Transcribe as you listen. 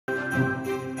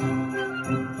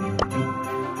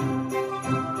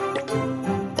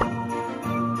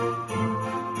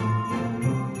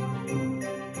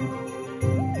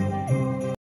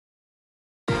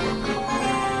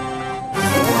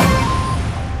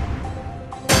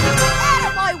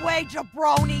way,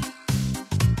 jabroni!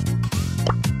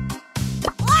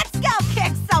 Let's go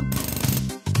kick some!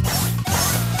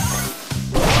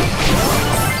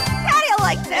 How do you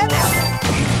like that?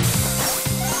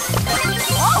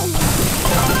 Oh!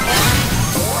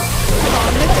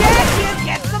 On the Jacky and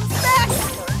get some specs!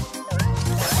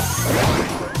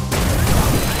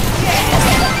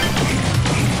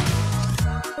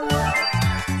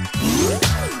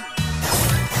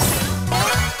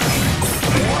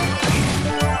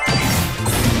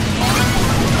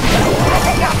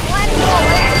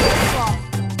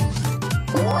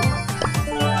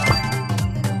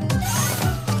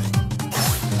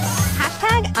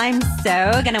 I'm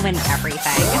so gonna win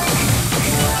everything.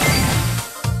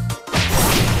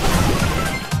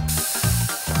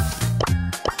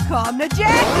 Come to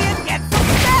Jacky and get some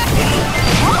stacking!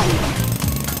 Oh!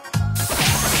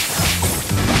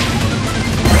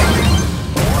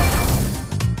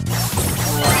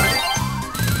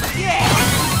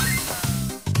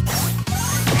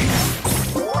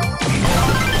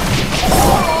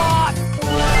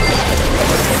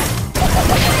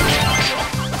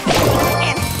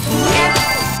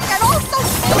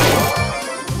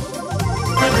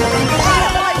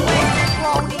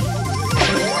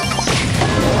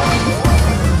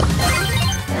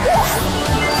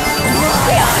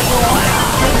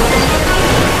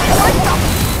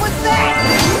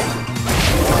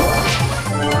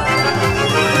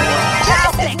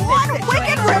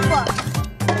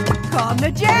 Come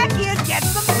to Jacky and get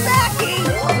some stacking!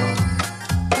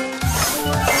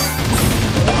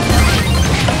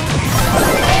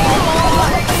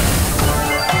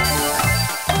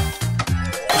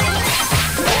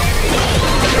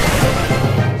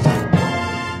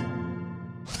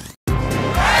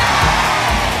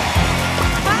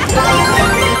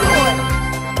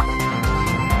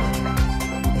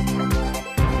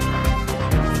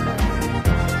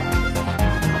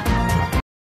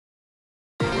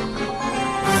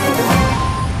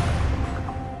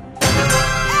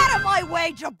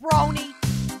 Jabroni!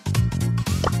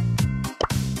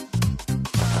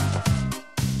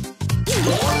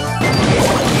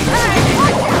 Hey,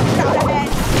 watch out, Shouterhead!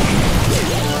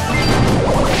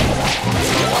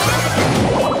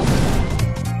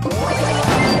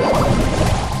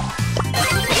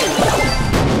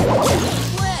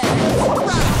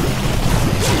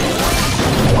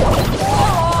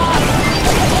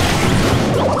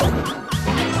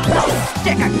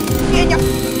 Stick it in your...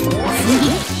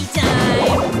 Sneaky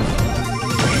time!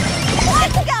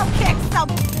 Let's go kick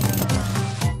some...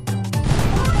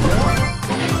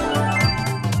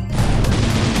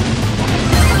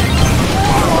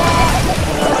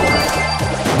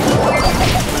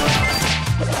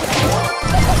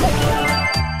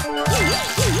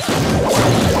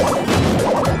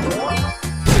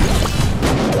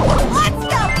 Let's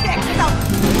go kick some...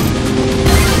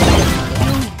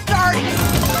 Dirty!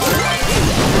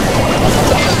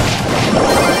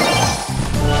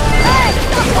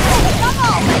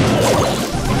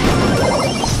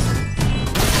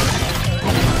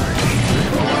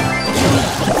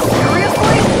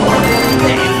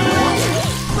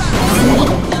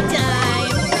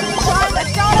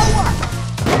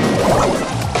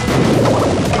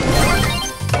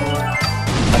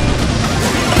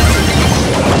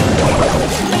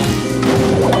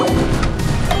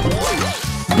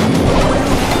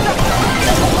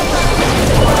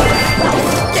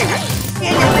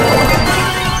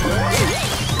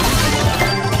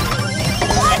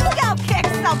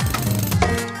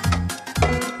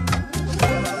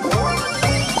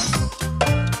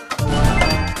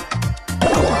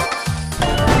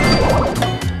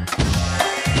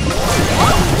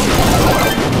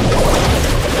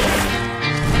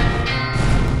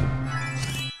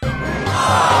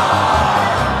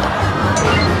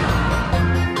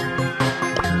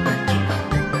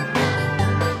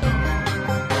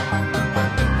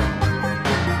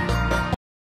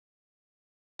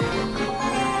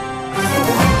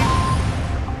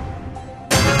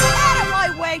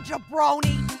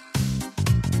 Jabroni!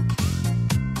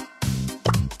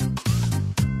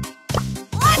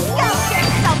 Let's go kick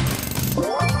some...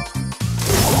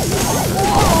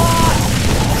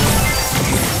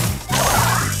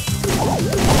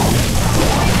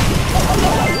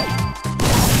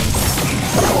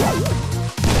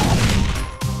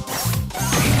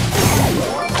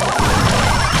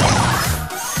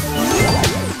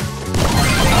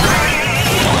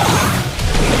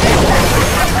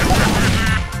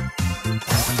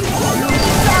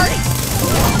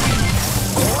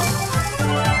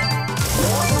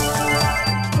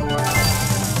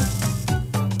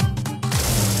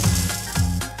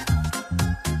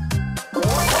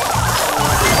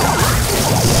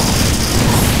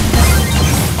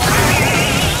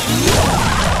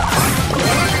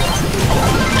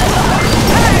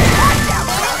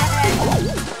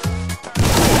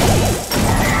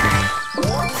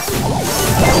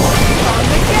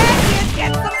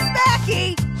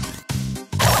 Jacky!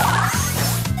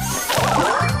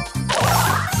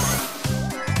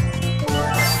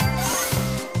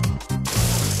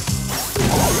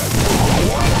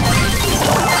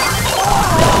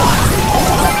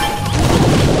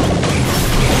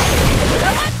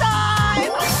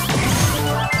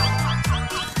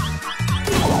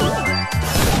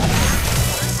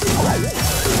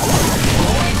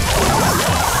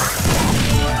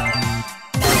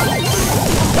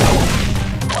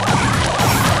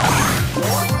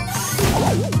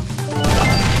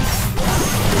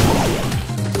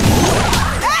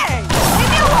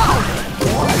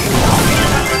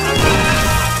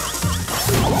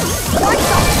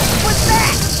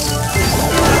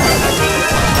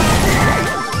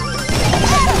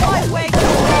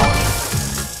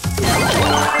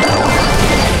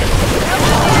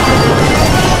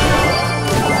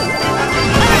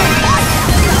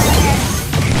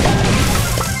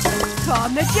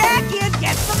 Come to Jacky and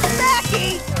get some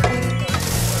snacky!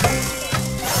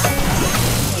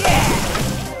 Yeah!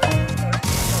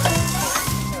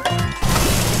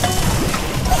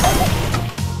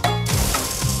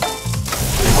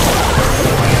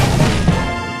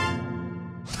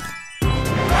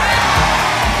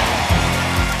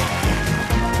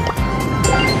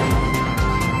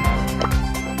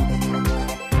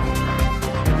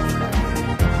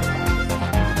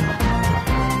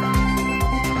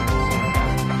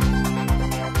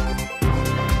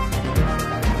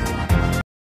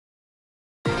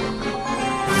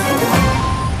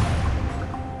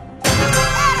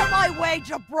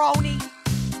 Jabroni!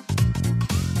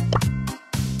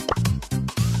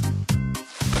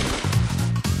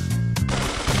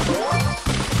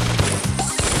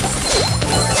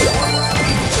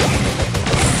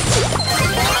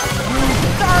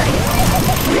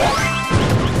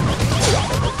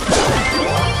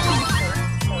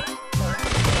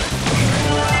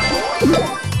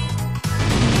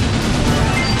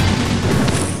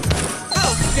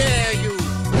 How dare you!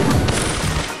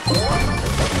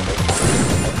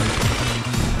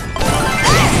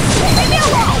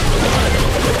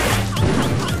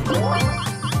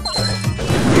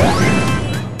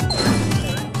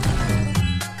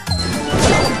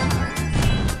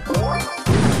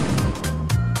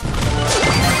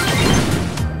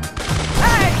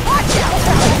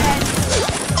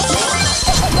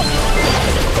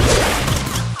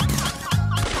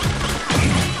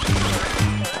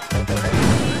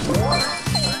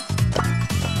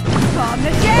 Come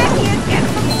to Jacky and get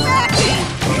some snacky!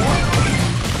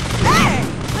 Hey!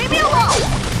 Leave me alone!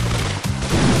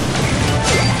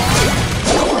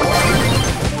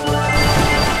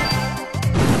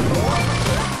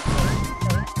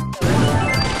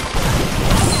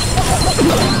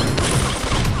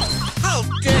 How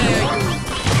dare you!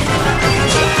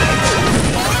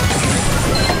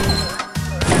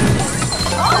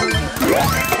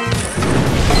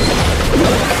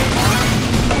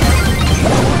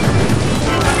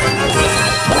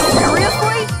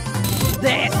 Seriously?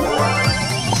 This?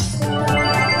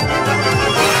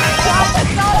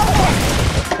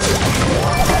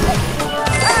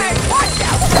 Hey, watch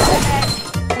out!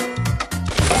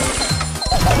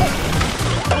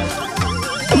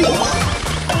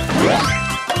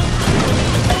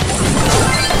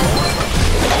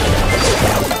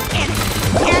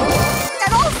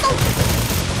 And also...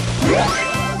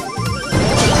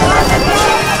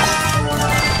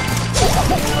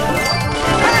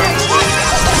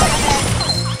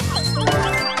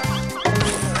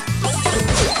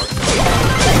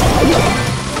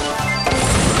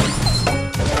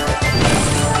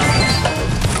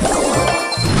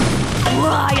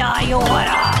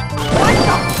 What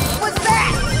the was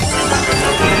that?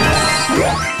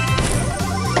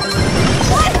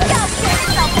 Let's go get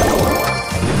something!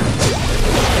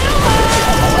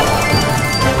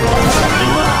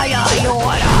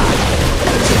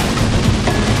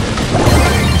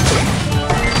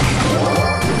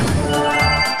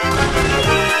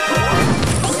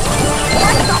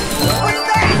 What the was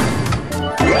that?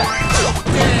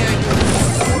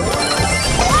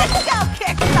 Let's go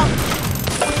kick something!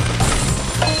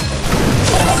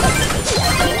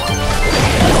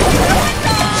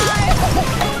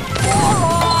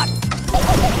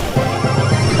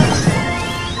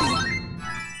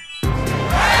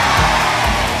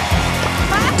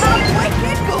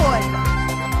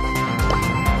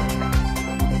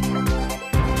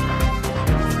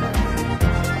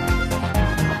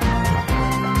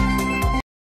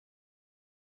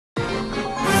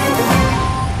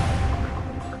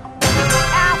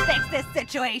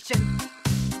 Situation.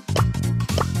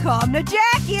 Come to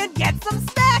Jacky and get some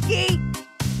snacky!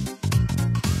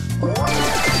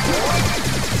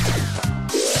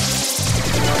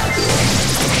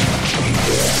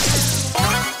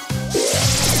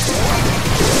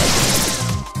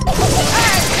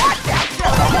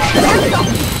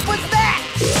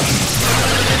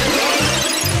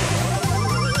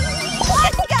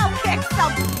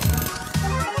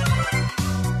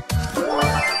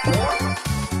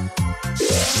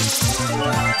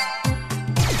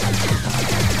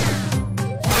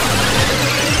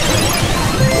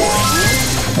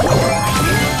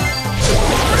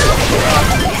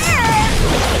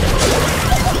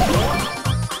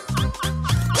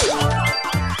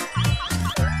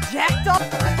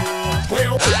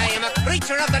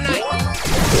 finisher of the night.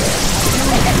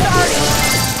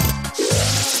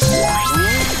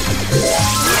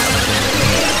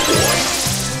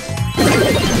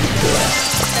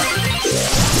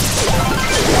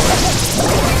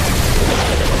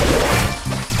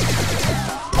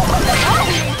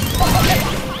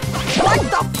 What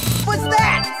the f was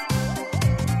that?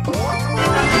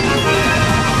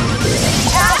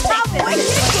 How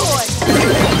wicked good!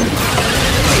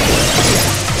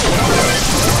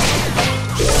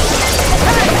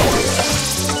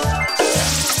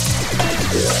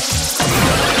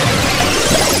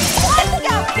 Let's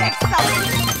go kick some!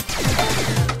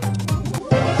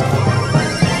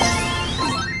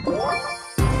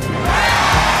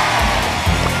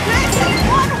 This is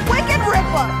one wicked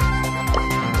ripper!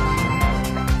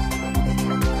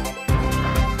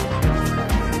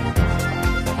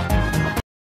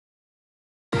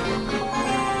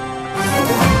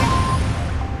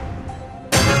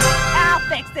 I'll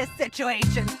fix this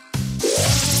situation.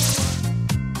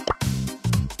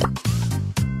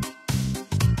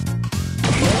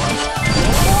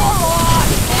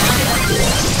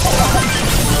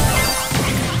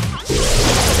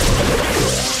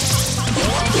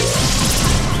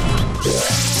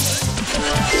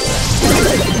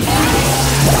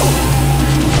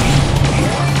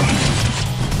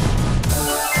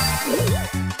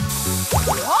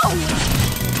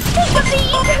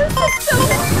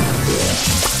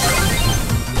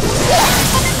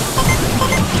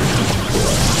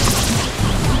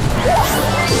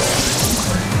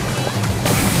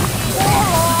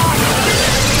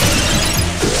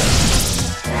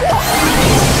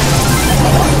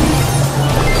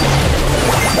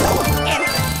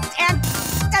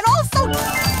 And also,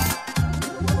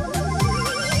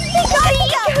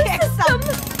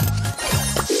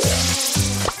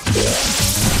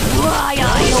 why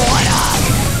are you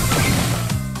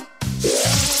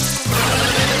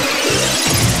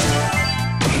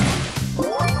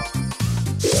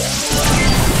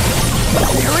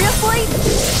seriously?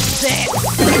 This.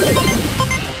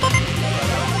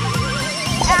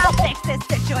 I'll fix this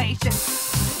situation.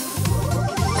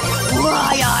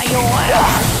 Why are you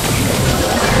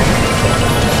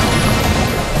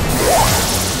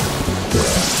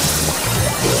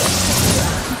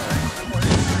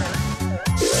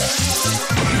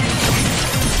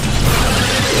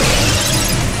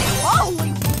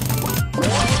holy!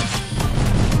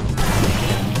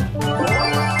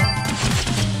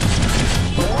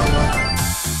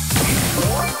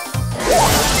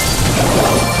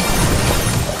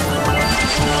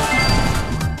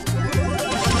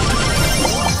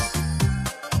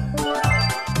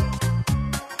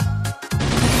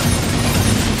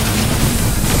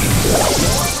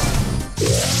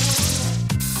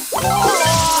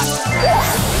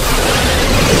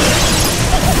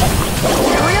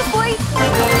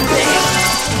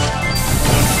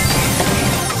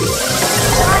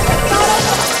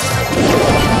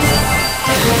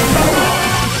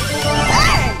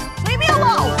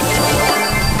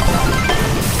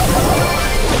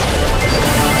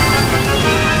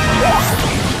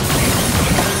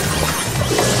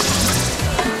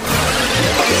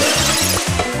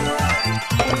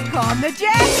 Come to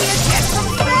Jacky and get some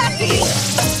smacking!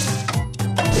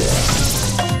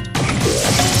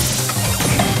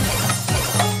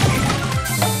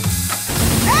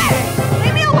 Hey!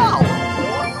 Leave me alone!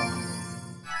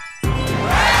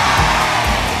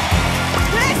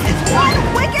 This is one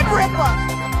wicked ripper!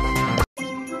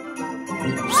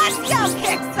 Let's go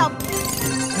kick some!